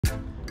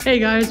Hey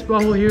guys,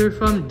 Rahul here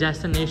from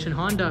Destination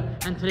Honda,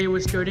 and today we're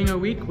starting our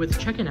week with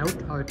checking out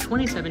our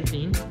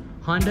 2017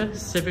 Honda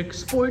Civic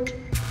Sport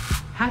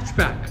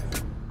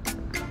Hatchback.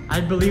 I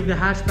believe the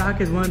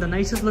hatchback is one of the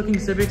nicest looking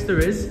Civics there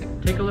is.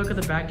 Take a look at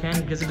the back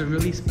end, gives it a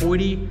really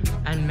sporty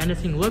and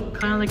menacing look,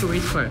 kind of like a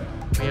race car.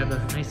 We have a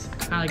nice,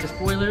 kind of like a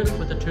spoiler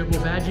with the turbo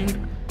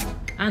badging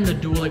and the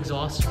dual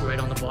exhaust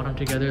right on the bottom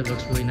together. It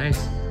looks really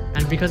nice.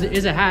 And because it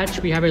is a hatch,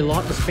 we have a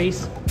lot of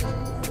space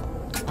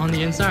on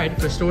the inside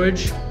for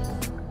storage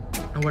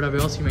and whatever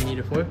else you may need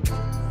it for.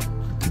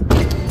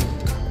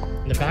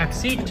 In the back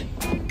seat,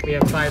 we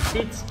have 5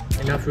 seats,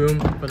 enough room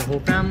for the whole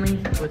family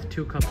with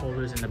 2 cup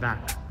holders in the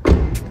back.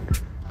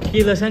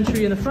 Keyless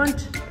entry in the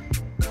front.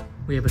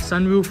 We have a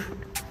sunroof.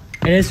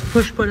 It is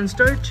push button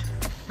start,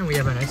 and we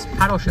have a nice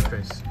paddle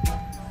shifters.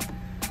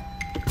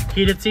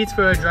 Heated seats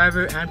for our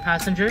driver and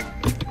passenger.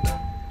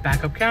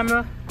 Backup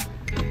camera,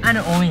 and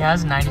it only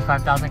has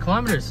 95,000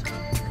 kilometers.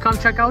 Come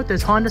check out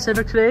this Honda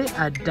Civic today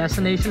at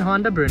Destination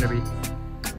Honda Burnaby.